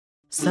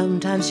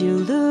Sometimes you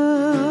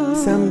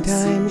lose,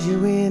 sometimes you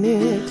win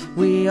it.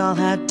 We all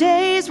have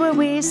days where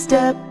we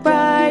step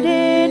right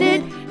in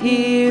it.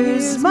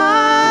 Here's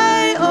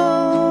my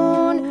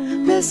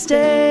own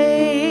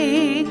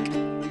mistake.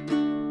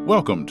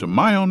 Welcome to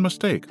My Own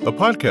Mistake, a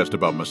podcast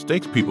about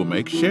mistakes people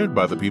make shared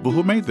by the people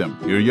who made them.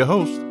 Here are your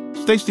hosts,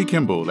 Stacey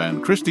Kimball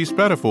and Christy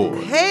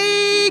Spatterford.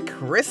 Hey,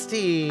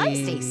 Christy. Hi,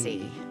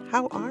 Stacey.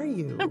 How are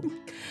you?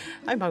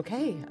 I'm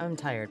okay. I'm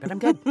tired, but I'm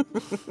good.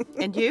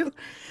 And you?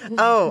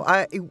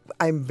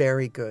 I'm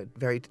very good.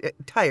 Very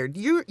tired.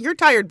 You're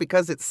tired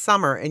because it's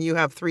summer and you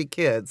have 3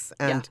 kids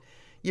and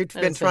you've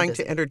been trying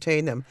to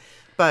entertain them.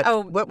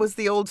 But what was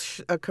the old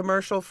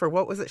commercial for,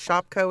 what was it,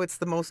 Shopko? It's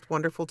the most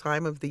wonderful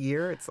time of the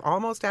year. It's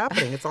almost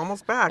happening. It's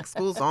almost back.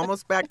 School's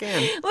almost back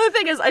in. Well, the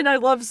thing is, and I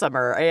love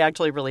summer. I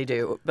actually really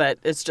do. But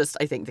it's just,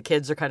 I think the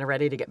kids are kind of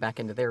ready to get back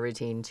into their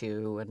routine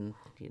too. And,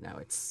 you know,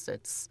 it's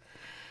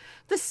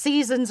the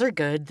seasons are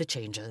good, the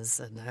changes,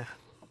 and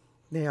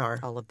they are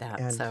all of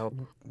that. And so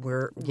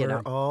we're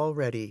all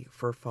ready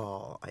for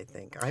fall, I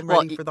think. I'm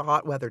ready for the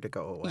hot weather to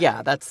go away.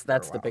 Yeah, that's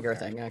the bigger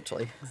thing,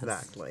 actually.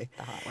 Exactly.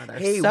 The hot weather.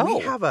 Hey, we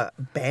have a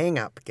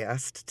bang-up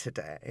guest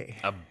today.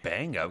 A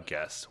bang-up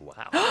guest?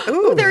 Wow.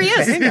 Ooh, there he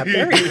is. Bang-up.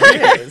 There he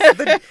is.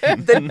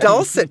 The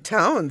dulcet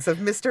tones of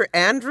Mr.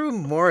 Andrew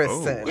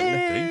Morrison. Oh,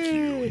 thank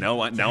you.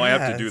 Now I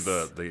have to do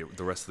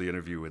the rest of the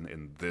interview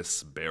in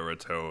this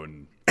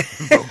baritone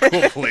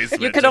vocal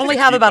placement. You could only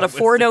have about a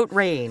 4-note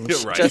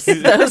range. Right.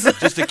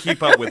 Just to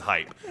keep up with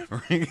hype.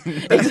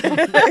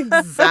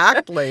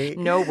 Exactly.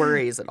 No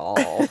worries at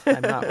all.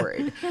 I'm not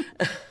worried.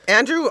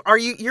 Andrew,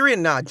 you're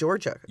in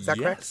Georgia? Is that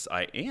correct? Yes,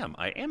 I am.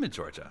 I am in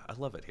Georgia. I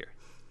love it here.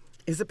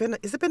 Has it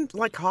been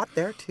like hot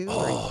there too?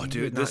 Oh,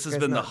 dude, this has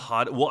been the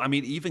hot. Well, I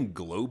mean, even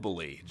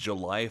globally,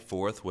 July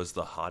 4th was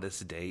the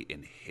hottest day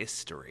in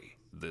history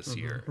this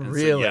year. And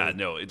really? So,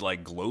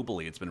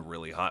 globally, it's been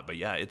really hot. But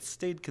yeah, it's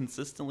stayed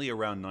consistently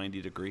around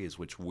 90 degrees,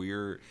 which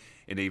we're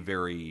in a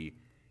very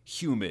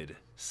humid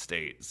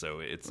state. So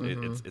it's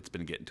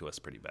been getting to us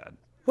pretty bad.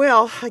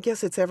 Well, I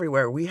guess it's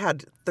everywhere. We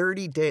had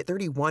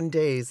 31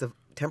 days of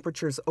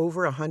temperatures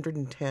over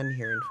 110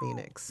 here in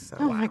Phoenix. So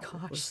oh my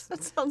gosh,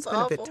 that sounds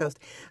awful. A bit toast,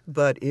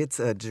 but it's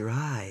a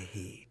dry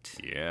heat.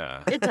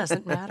 Yeah. It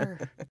doesn't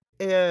matter.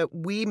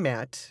 We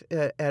met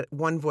at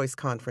One Voice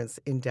Conference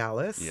in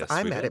Dallas. Yes,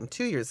 I met him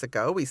 2 years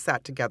ago. We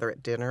sat together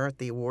at dinner, at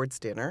the awards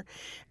dinner.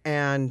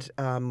 And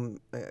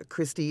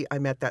Christy, I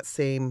met that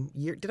same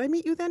year. Did I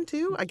meet you then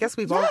too? I guess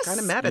we've all kind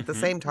of met at the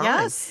same time.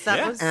 Yes,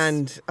 that was.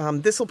 And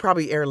this will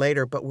probably air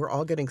later, but we're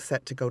all getting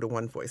set to go to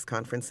One Voice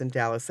Conference in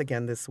Dallas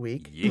again this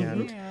week.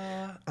 Yeah.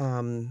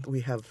 And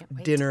we have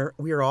dinner.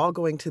 We are all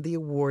going to the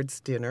awards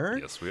dinner.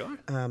 Yes, we are.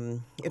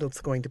 It's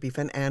going to be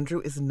fun.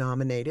 Andrew is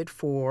nominated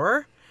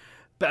for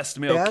Best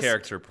Male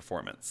Character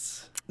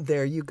Performance.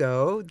 There you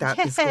go. That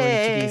is going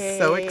to be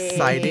so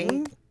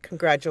exciting.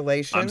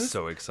 Congratulations. I'm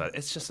so excited.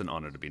 It's just an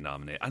honor to be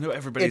nominated. I know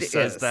everybody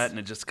says that, and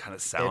it just kind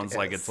of sounds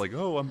like it's like,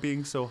 oh, I'm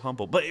being so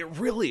humble. But it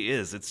really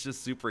is. It's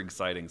just super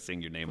exciting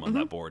seeing your name on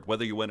that board,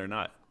 whether you win or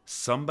not.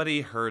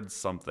 Somebody heard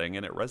something,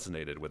 and it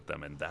resonated with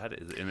them, and that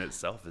is, in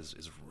itself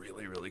is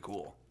really, really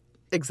cool.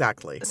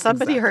 Exactly.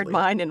 Somebody heard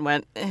mine and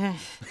went, eh.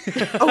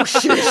 Oh,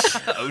 shush.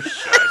 Oh,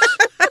 shush.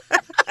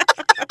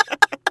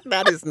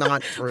 That is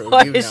not true.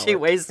 Why is she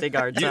wasting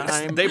our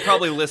time? They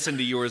probably listened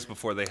to yours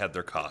before they had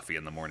their coffee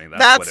in the morning.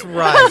 That's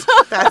right.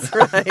 That's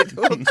right.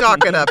 We'll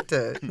chalk it up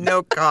to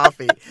no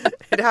coffee.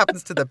 It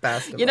happens to the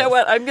best of us. You know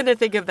what? I'm going to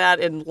think of that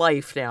in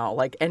life now,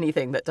 like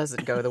anything that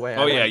doesn't go the way I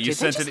want. Oh, yeah. You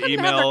sent an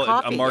email,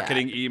 a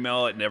marketing yet.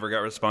 email. It never got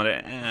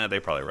responded.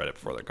 They probably read it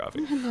before their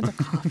coffee. Another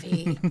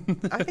coffee.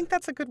 I think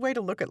that's a good way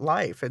to look at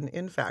life. And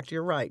in fact,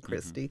 you're right,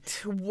 Christy.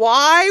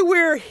 Why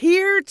we're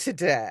here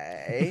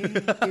today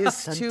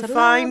is to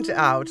find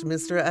out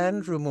Mr.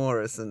 Andrew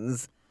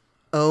Morrison's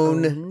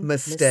own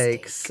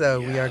mistake. So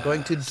we are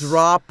going to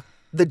drop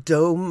the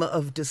dome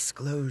of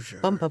disclosure.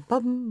 Bum, bum,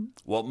 bum.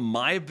 Well,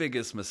 my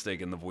biggest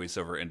mistake in the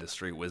voiceover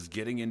industry was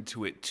getting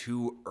into it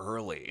too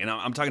early. And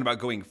I'm talking about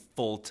going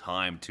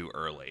full-time too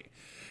early.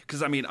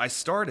 Because, I mean, I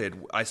saw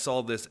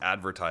this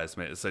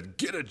advertisement. It said,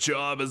 get a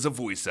job as a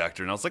voice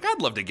actor. And I was like,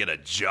 I'd love to get a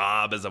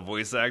job as a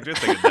voice actor,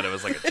 thinking that it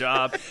was like a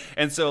job.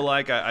 And so,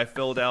 like, I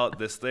filled out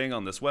this thing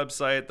on this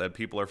website that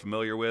people are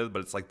familiar with,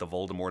 but it's like the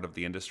Voldemort of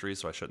the industry,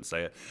 so I shouldn't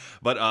say it.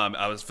 But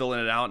I was filling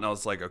it out, and I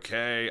was like,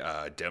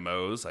 okay,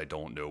 demos, I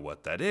don't know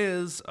what that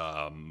is.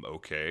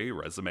 Okay,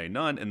 resume,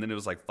 none. And then it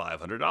was like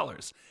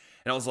 $500.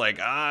 And I was like,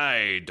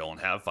 I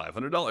don't have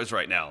 $500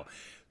 right now.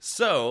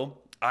 So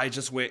I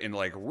just went and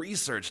like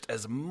researched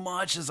as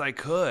much as I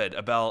could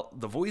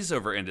about the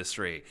voiceover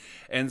industry.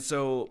 And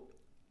so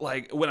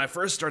like when I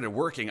first started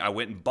working, I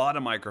went and bought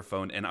a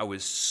microphone and I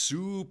was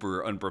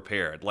super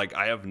unprepared. Like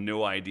I had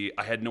no idea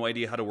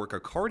how to work a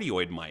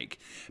cardioid mic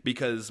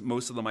because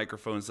most of the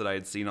microphones that I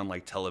had seen on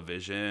like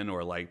television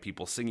or like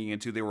people singing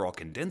into, they were all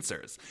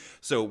condensers.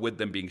 So with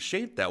them being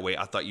shaped that way,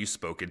 I thought you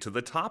spoke into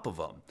the top of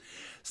them.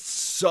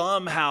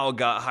 Somehow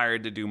got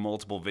hired to do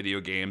multiple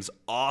video games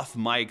off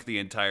mic the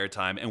entire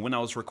time. And when I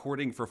was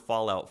recording for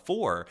Fallout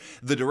 4,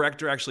 the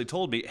director actually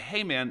told me,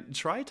 hey man,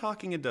 try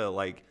talking into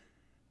like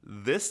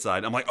this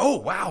side. I'm like, oh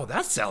wow,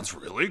 that sounds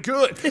really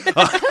good.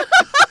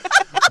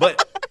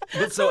 But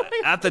so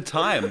at the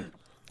time,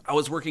 I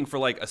was working for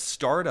like a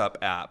startup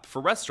app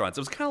for restaurants.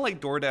 It was kind of like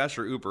DoorDash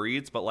or Uber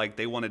Eats, but like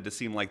they wanted to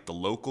seem like the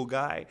local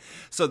guy.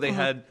 So they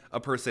had a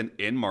person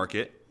in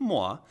market,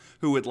 moi,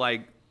 who would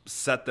like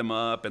set them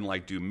up and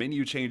like do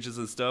menu changes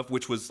and stuff,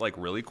 which was like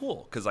really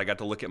cool because I got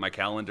to look at my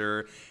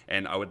calendar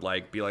and I would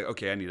like be like,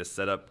 okay, I need to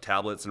set up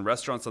tablets and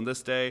restaurants on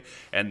this day,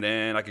 and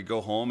then I could go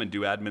home and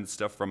do admin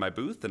stuff from my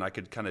booth, and I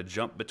could kind of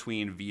jump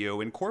between VO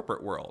and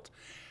corporate world.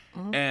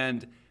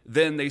 And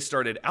then they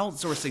started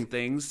outsourcing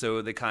things,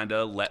 so they kind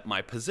of let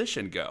my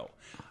position go.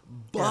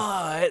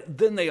 But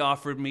then they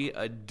offered me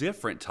a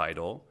different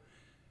title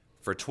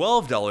for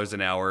 $12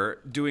 an hour,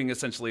 doing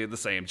essentially the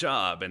same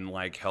job and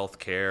like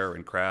healthcare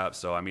and crap.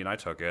 So, I mean, I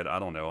took it. I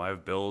don't know. I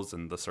have bills,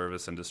 and the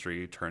service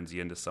industry turns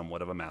you into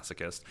somewhat of a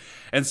masochist.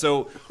 And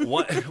so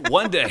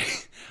one day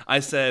I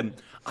said,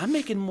 I'm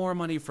making more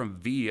money from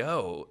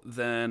VO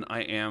than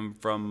I am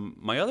from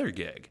my other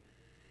gig.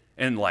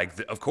 And like,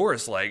 of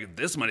course, like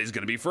this money's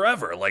going to be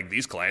forever. Like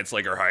these clients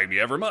like are hiring me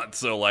every month.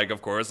 So like,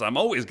 of course, I'm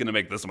always going to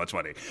make this much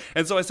money.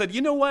 And so I said,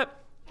 you know what?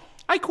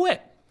 I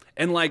quit.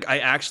 And like I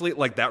actually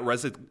like that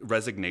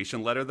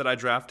resignation letter that I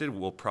drafted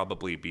will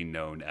probably be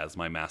known as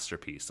my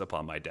masterpiece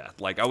upon my death.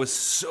 Like I was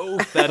so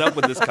fed up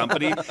with this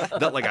company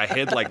that like I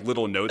had like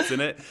little notes in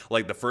it.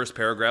 Like the first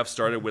paragraph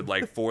started with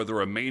like, for the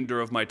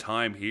remainder of my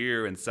time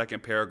here, and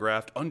second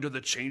paragraph, under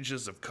the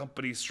changes of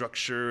company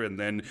structure, and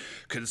then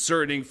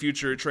concerning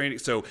future training.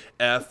 So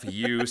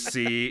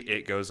FUC,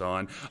 it goes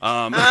on.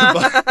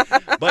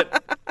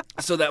 But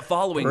so that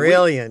following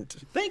Brilliant.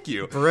 week, thank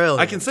you. Brilliant.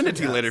 I can send it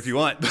to you later if you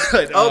want.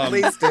 But,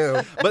 please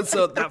do. But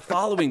so that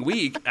following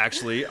week,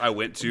 actually, I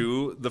went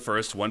to the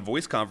first One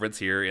Voice conference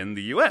here in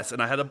the U.S.,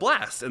 and I had a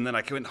blast. And then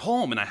I went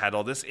home, and I had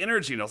all this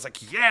energy, and I was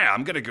like, yeah,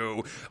 I'm going to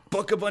go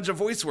book a bunch of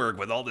voice work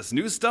with all this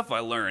new stuff I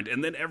learned.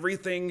 And then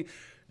everything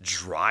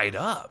dried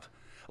up.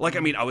 Like, I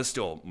mean, I was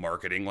still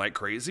marketing like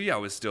crazy. I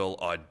was still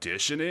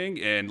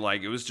auditioning, and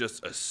like it was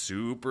just a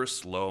super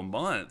slow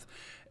month.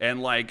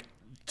 And like,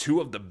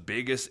 two of the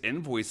biggest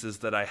invoices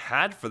that I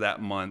had for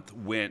that month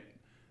went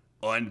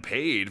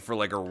unpaid for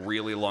like a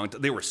really long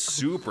time. They were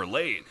super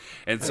late.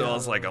 And so I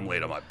was like, I'm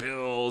late on my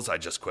bills. I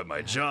just quit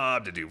my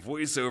job to do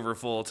voiceover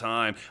full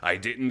time. I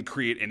didn't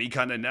create any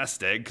kind of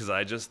nest egg because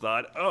I just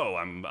thought, oh,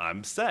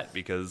 I'm set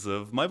because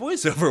of my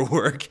voiceover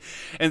work.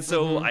 And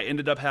so I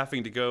ended up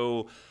having to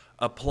go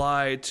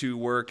apply to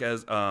work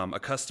as a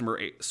customer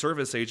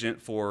service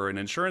agent for an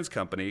insurance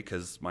company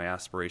because my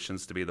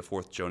aspirations to be the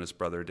fourth Jonas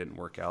brother didn't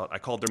work out. I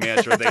called their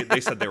manager. They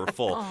said they were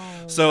full.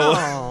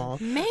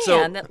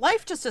 Man,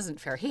 life just isn't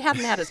fair. He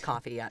hadn't had his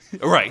coffee yet.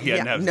 Right. He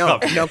hadn't had his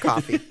coffee. No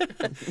coffee.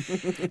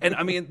 And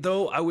I mean,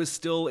 though I was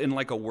still in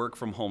like a work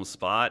from home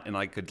spot and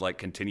I could like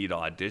continue to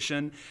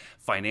audition,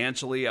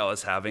 financially I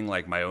was having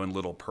like my own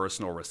little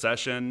personal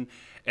recession.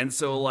 And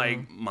so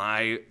like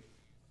my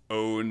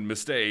own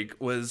mistake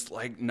was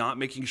like not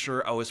making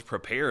sure I was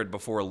prepared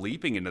before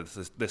leaping into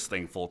this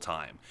thing full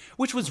time,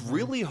 which was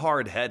really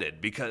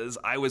hard-headed because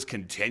I was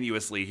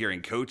continuously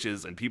hearing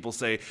coaches and people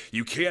say,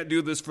 you can't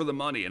do this for the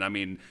money. And I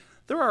mean,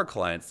 there are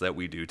clients that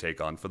we do take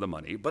on for the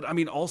money, but I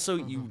mean, also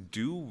you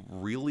do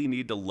really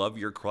need to love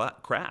your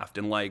craft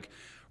and like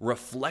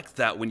reflect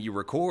that when you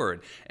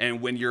record.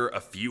 And when you're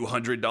a few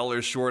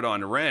 $100s short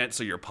on rent,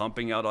 so you're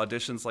pumping out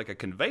auditions like a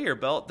conveyor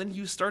belt, then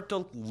you start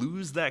to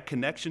lose that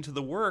connection to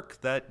the work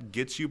that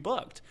gets you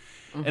booked.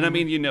 And I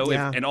mean, you know,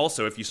 and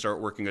also if you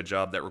start working a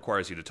job that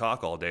requires you to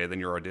talk all day, then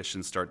your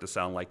auditions start to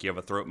sound like you have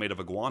a throat made of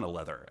iguana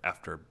leather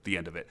after the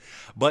end of it.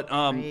 But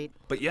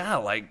but yeah,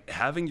 like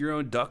having your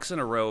own ducks in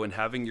a row and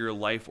having your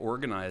life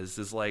organized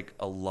is like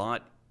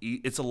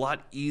it's a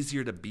lot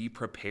easier to be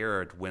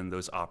prepared when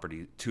those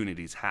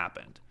opportunities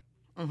happened.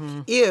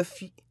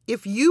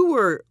 If you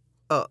were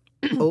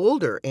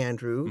older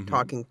Andrew,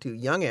 talking to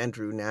young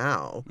Andrew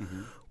now,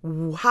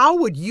 how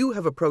would you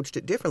have approached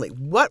it differently?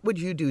 What would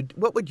you do?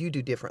 What would you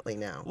do differently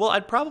now? Well,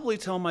 I'd probably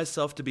tell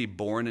myself to be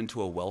born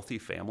into a wealthy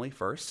family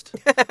first.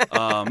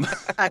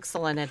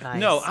 Excellent advice.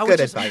 No, I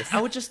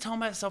would just tell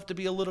myself to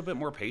be a little bit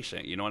more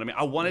patient. You know what I mean?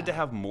 I wanted to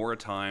have more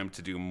time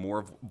to do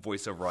more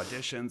voiceover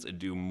auditions and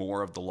do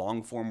more of the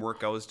long form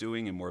work I was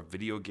doing and more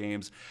video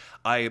games.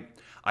 I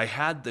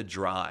had the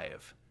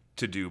drive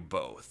to do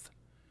both.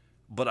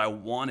 But I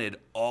wanted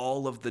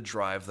all of the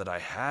drive that I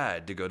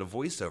had to go to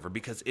voiceover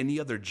because any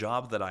other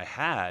job that I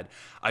had,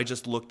 I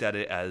just looked at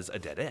it as a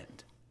dead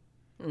end,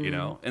 you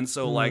know? And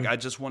so like, I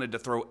just wanted to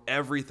throw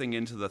everything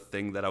into the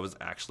thing that I was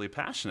actually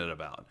passionate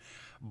about.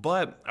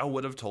 But I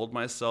would have told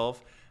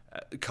myself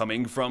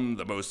coming from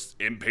the most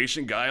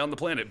impatient guy on the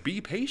planet,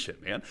 be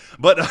patient, man.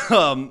 But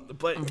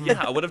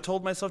yeah, I would have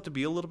told myself to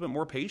be a little bit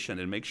more patient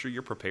and make sure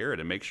you're prepared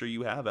and make sure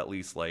you have at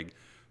least like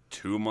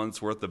 2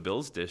 months worth of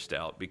bills dished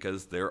out,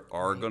 because there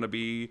are going to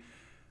be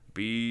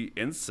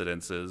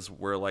incidences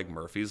where like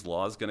Murphy's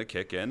Law is going to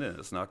kick in and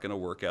it's not going to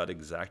work out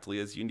exactly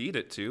as you need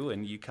it to.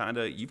 And you've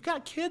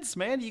got kids,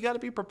 man. You got to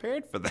be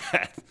prepared for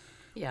that.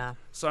 Yeah.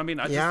 So, I mean,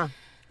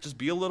 just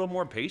be a little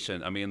more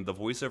patient. I mean, the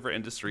voiceover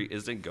industry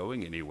isn't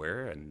going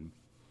anywhere. And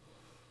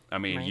I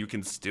mean, you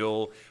can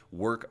still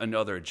work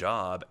another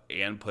job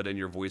and put in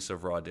your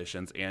voiceover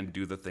auditions and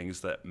do the things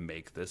that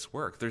make this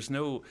work. There's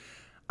no...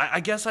 I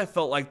guess I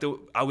felt like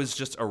I was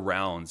just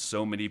around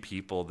so many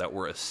people that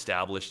were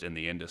established in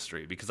the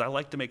industry, because I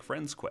like to make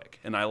friends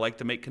quick and I like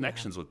to make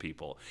connections with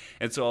people.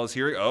 And so I was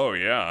hearing, oh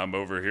yeah, I'm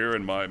over here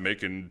and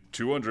making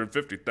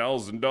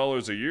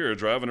 $250,000 a year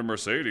driving a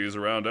Mercedes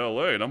around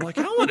LA. And I'm like,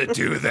 I want to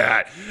do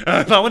that.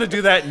 I want to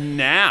do that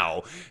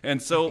now.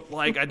 And so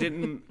like I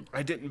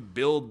didn't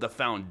build the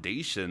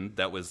foundation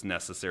that was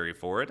necessary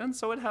for it. And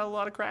so it had a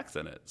lot of cracks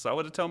in it. So I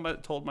would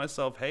have told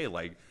myself, hey,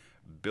 like,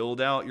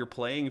 build out your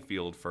playing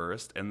field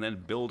first and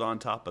then build on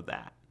top of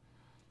that.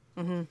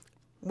 Mm-hmm.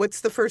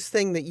 What's the first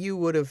thing that you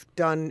would have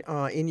done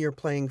in your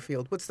playing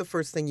field? What's the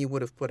first thing you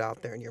would have put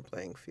out there in your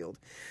playing field?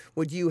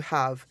 Would you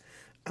have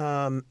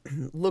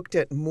looked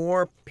at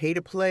more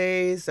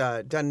pay-to-plays,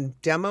 done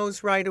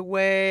demos right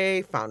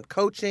away, found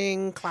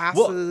coaching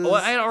classes? Well,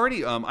 I had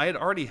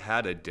already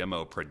had a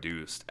demo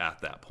produced at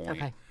that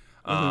point. Okay.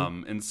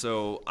 And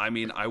so, I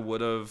mean, I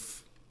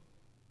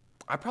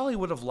probably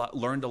would have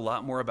learned a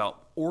lot more about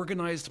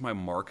organized my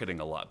marketing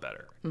a lot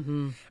better,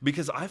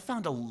 because I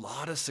found a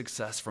lot of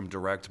success from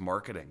direct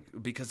marketing,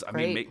 because I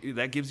mean,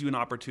 that gives you an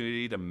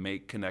opportunity to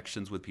make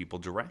connections with people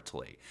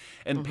directly.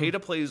 And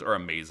pay-to-plays are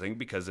amazing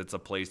because it's a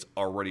place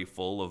already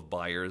full of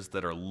buyers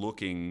that are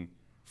looking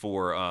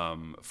for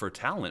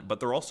talent, but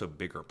they're also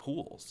bigger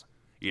pools.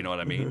 You know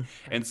what I mean?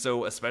 And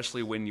so,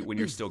 especially when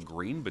you're still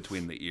green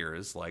between the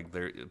ears, like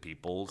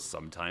people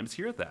sometimes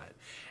hear that.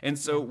 And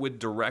so, with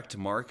direct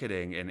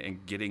marketing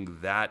and getting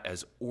that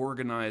as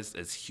organized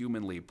as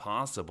humanly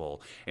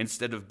possible,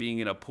 instead of being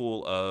in a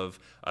pool of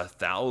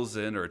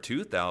 1,000 or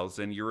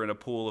 2,000, you're in a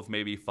pool of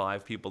maybe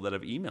 5 people that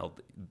have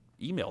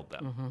emailed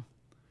them.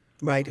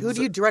 Right. Who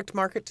do you direct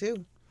market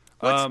to?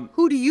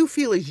 Who do you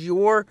feel is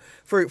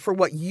for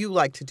what you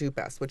like to do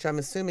best, which I'm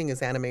assuming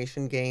is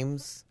animation,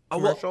 games?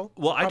 Commercial,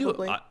 well,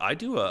 I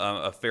do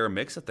a fair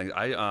mix of things.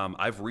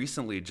 I've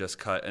recently just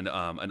cut an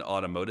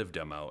automotive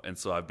demo, and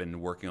so I've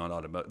been working on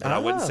automotive. But I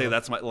wouldn't say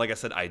that's like I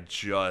said, I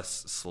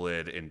just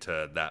slid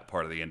into that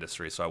part of the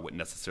industry, so I wouldn't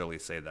necessarily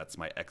say that's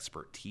my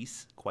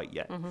expertise quite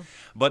yet.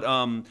 But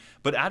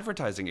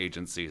advertising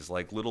agencies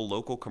like little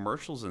local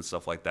commercials and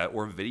stuff like that,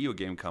 or video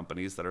game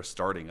companies that are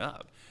starting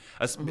up.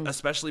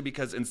 Especially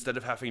because instead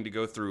of having to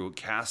go through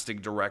casting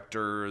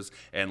directors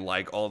and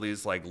like all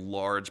these like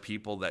large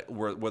people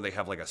where they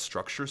have like a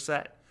structure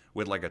set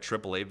with like a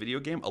AAA video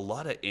game, a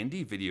lot of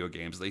indie video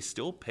games, they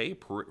still pay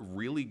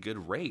really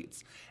good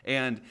rates.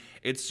 And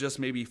it's just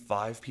maybe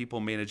 5 people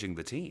managing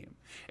the team.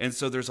 And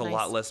so there's a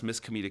lot less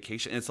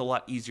miscommunication. And it's a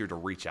lot easier to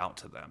reach out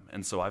to them.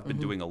 And so I've been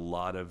doing a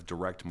lot of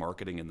direct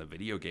marketing in the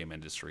video game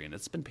industry, and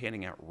it's been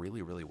panning out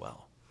really, really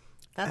well.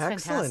 That's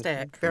excellent.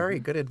 Fantastic. Very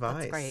good advice.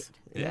 That's great.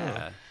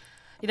 Yeah.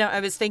 You know,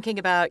 I was thinking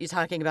about you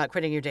talking about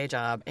quitting your day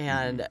job,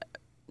 and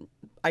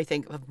I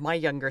think of my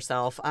younger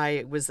self.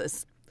 I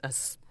was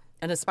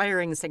an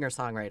aspiring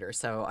singer-songwriter,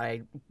 so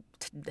I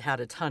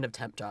had a ton of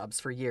temp jobs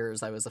for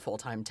years. I was a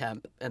full-time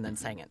temp and then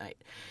sang at night.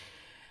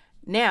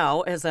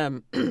 Now, as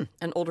an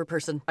older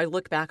person, I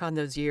look back on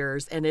those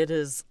years, and it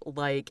is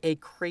like a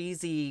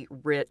crazy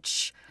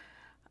rich.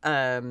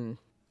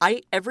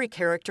 Every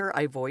character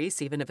I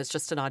voice, even if it's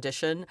just an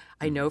audition,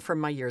 I know from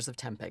my years of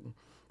temping.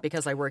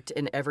 Because I worked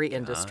in every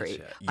industry.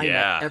 Gotcha. I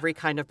met every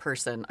kind of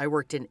person. I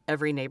worked in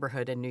every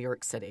neighborhood in New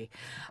York City.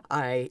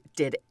 I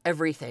did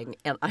everything,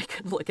 and I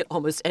could look at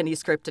almost any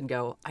script and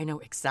go, I know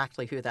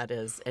exactly who that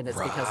is, and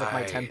it's because of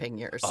my temping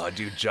years. Oh,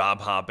 dude, job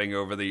hopping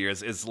over the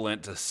years is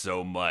lent to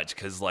so much,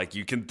 because like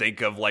you can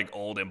think of like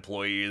old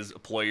employers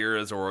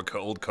or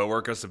old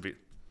coworkers to be.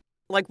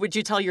 Like, would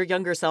you tell your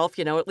younger self,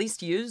 at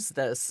least use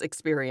this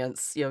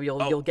experience?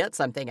 You'll get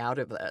something out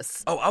of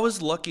this. Oh, I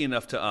was lucky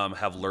enough to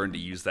have learned to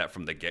use that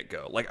from the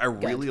get-go. Like, I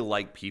really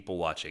like people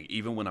watching,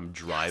 even when I'm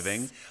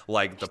driving. Yes,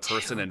 like, the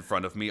person in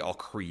front of me, I'll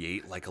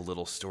create, like, a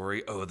little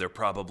story. Oh, they're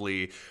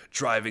probably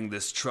driving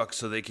this truck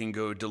so they can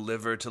go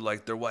deliver to,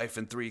 like, their wife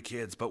and 3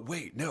 kids. But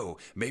wait, no,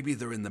 maybe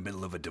they're in the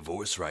middle of a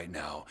divorce right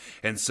now.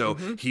 And so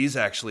he's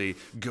actually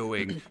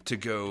going to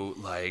go,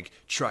 like,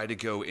 try to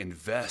go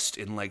invest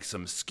in, like,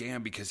 some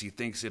scam because he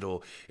thinks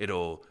it'll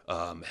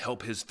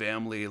help his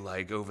family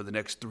like over the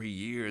next 3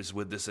 years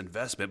with this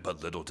investment,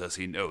 but little does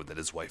he know that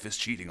his wife is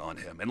cheating on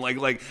him. And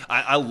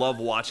I love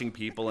watching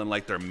people and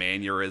like their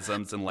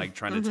mannerisms and like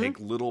trying to take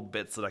little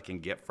bits that I can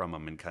get from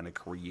them and kind of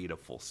create a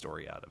full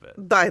story out of it.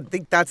 I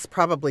think that's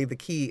probably the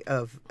key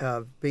of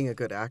being a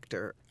good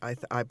actor.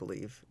 I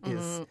believe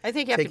is I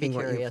think you have to be taking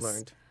what curious. you've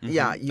learned.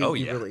 Yeah, you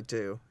really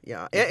do.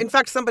 Yeah. In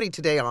fact, somebody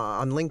today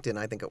on LinkedIn,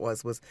 I think it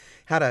was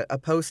had a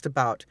post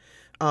about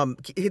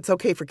it's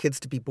okay for kids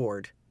to be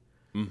bored.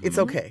 It's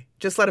okay.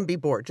 Just let them be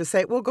bored. Just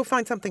say, well, go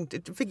find something.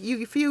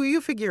 You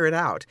figure it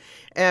out.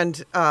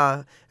 And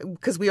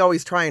because we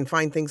always try and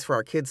find things for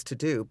our kids to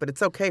do, but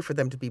it's okay for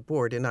them to be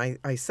bored. And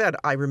I said,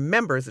 I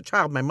remember as a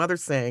child, my mother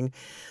saying,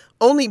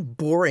 only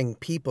boring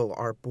people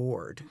are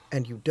bored,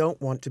 and you don't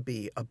want to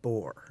be a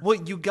bore.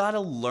 Well, you got to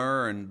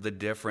learn the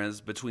difference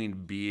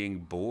between being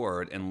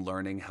bored and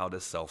learning how to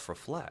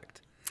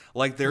self-reflect.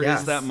 Like there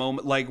is that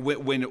moment, like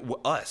when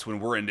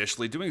we're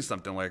initially doing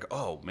something like,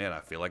 oh man, I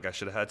feel like I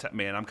should have had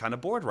man, I'm kind of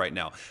bored right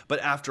now.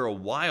 But after a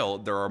while,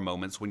 there are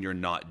moments when you're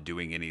not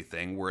doing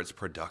anything where it's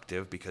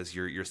productive because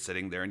you're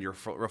sitting there and you're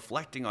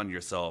reflecting on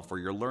yourself, or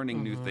you're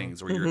learning new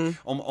things, or you're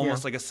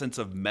almost like a sense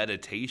of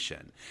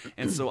meditation.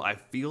 And so I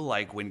feel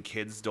like when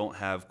kids don't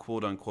have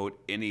quote unquote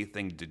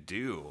anything to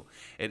do,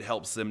 it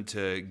helps them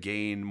to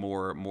gain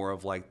more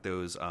of like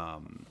those.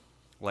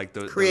 Like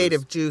the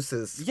creative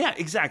juices. Yeah,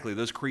 exactly.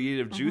 Those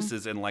creative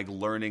juices, and like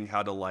learning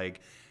how to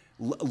like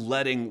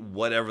letting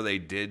whatever they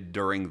did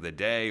during the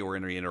day or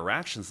any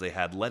interactions they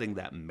had, letting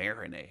that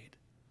marinate.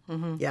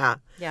 Yeah,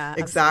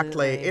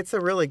 exactly. Absolutely. It's a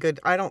really good.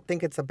 I don't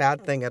think it's a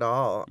bad thing at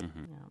all.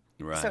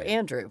 Right. So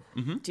Andrew,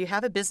 do you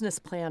have a business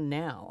plan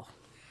now?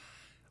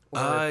 Or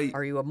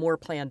are you more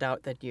planned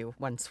out than you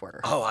once were?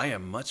 Oh, I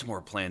am much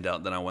more planned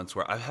out than I once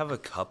were. I have a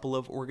couple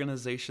of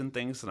organization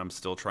things that I'm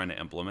still trying to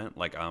implement.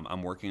 Like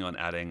I'm working on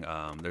adding,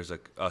 there's a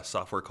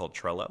software called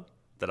Trello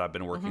that I've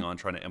been working on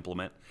trying to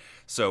implement.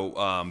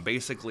 So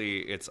basically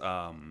it's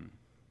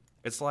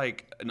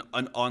like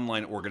an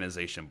online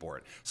organization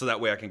board. So that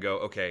way I can go,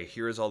 okay,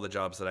 here's all the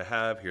jobs that I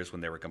have. Here's when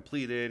they were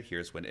completed.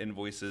 Here's when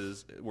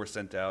invoices were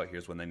sent out.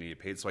 Here's when they needed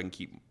paid. So I can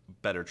keep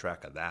better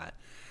track of that.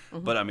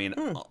 But I mean,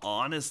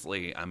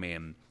 honestly,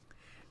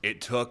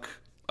 it took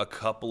a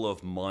couple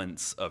of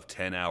months of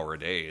 10-hour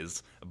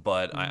days,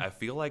 but I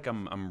feel like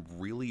I'm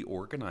really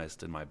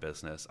organized in my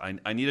business.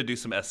 I need to do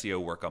some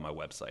SEO work on my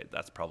website.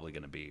 That's probably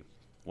going to be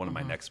one of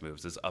my next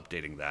moves, is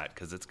updating that,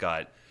 because it's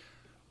got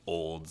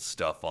old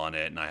stuff on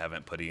it, and I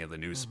haven't put any of the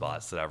new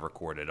spots that I've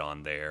recorded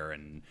on there.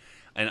 And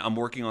I'm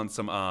working on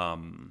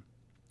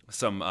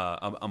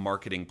a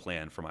marketing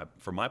plan for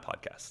my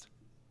podcast.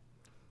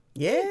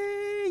 Yay!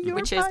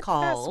 Which is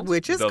called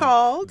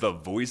the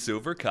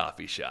Voiceover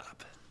Coffee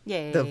Shop.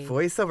 Yay. The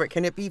Voiceover.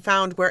 Can it be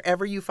found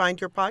wherever you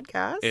find your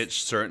podcast? It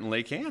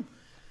certainly can.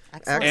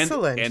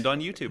 Excellent. And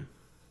on YouTube.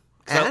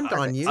 On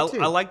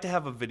YouTube. I like to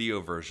have a video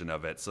version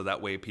of it, so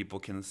that way people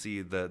can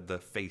see the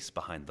face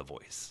behind the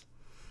voice.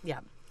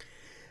 Yeah.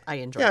 I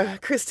enjoy that. Yeah,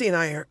 Christy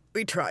and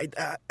we tried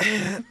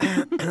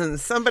that.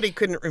 Somebody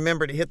couldn't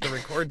remember to hit the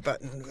record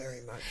button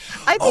very much.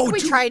 I think we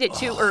tried it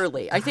too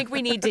early. I think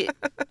we need to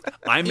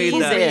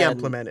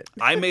implement it.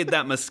 I made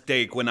that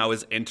mistake when I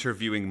was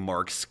interviewing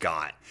Mark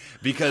Scott,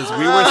 because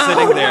we were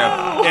sitting there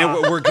and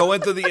we're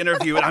going through the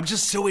interview, and I'm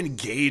just so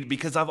engaged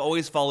because I've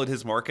always followed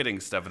his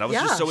marketing stuff, and I was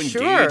just so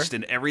engaged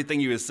in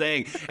everything he was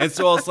saying. And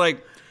so I was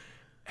like,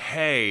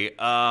 hey,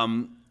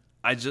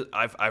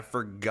 I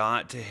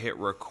forgot to hit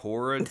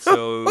record,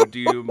 so do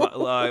you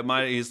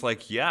mind? He's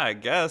like, yeah, I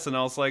guess. And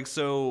I was like,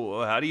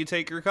 so how do you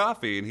take your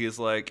coffee? And he's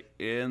like,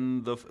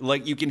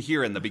 you can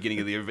hear in the beginning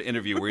of the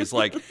interview where he's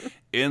like,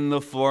 in the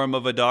form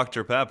of a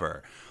Dr.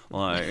 Pepper.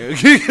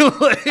 Like,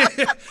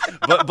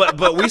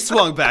 but we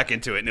swung back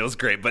into it, and it was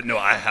great. But no,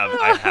 I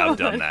have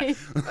done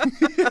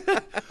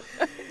that.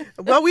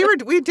 Well,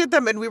 we did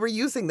them, and we were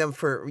using them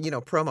for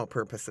promo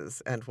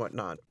purposes and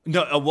whatnot.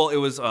 No, well, it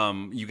was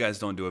you guys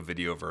don't do a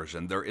video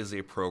version. There is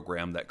a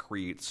program that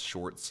creates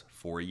shorts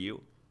for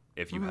you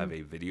if you have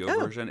a video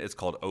version. It's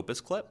called Opus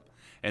Clip,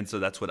 and so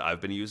that's what I've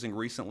been using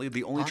recently.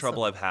 The only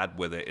trouble I've had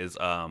with it is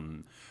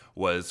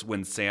was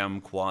when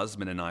Sam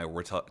Quasman and I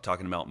were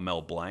talking about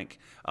Mel Blanc.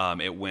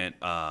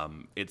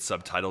 It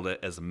subtitled it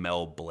as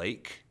Mel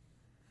Blake.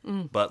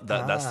 But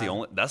that's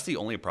the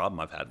only problem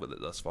I've had with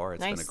it thus far.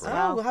 It's been a great.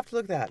 Oh, we'll have to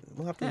look at that.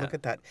 Look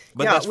at that.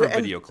 But that's for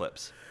video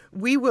clips.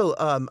 We will,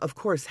 of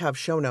course, have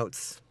show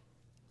notes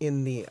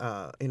in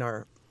in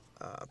our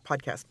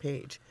podcast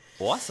page.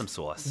 Awesome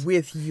sauce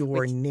with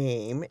your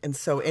name, and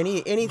so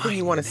anything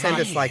you want to send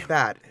us like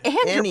that, and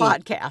your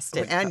podcast,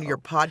 your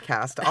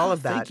podcast, all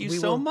of that. Thank you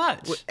so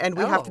much. And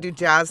we have to do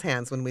jazz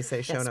hands when we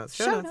say show notes.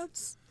 Show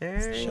notes.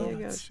 There you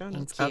go. Show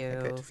notes. Thank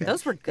you.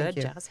 Those were good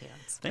jazz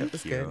hands. Thank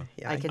you. Good.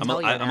 Yeah, I can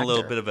tell I'm a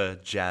little bit of a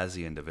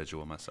jazzy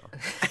individual myself.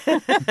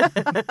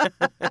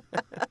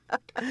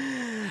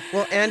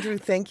 Well, Andrew,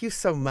 thank you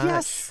so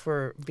much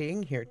for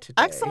being here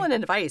today. Excellent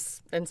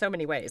advice in so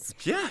many ways.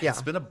 Yeah,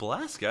 it's been a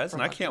blast, guys,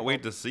 and I can't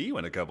wait to see you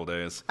in a couple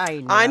days.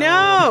 I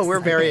know. We're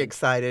very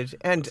excited.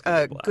 And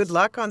good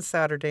luck on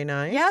Saturday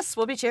night. Yes,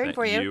 we'll be cheering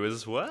for you. You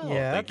as well.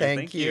 Yeah,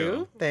 thank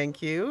you.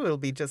 Thank you. It'll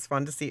be just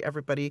fun to see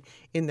everybody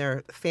in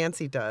their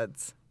fancy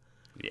duds.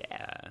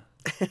 Yeah.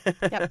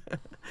 Yep.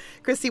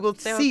 Christy, we'll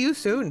see you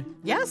soon.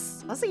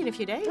 Yes, I'll see you in a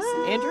few days.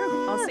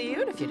 Andrew, I'll see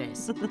you in a few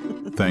days.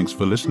 Thanks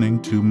for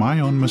listening to My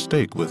Own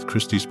Mistake with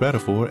Christy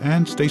Spatafor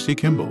and Stacey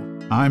Kimball.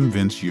 I'm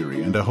Vince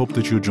Urie, and I hope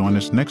that you'll join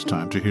us next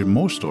time to hear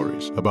more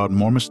stories about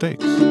more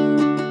mistakes.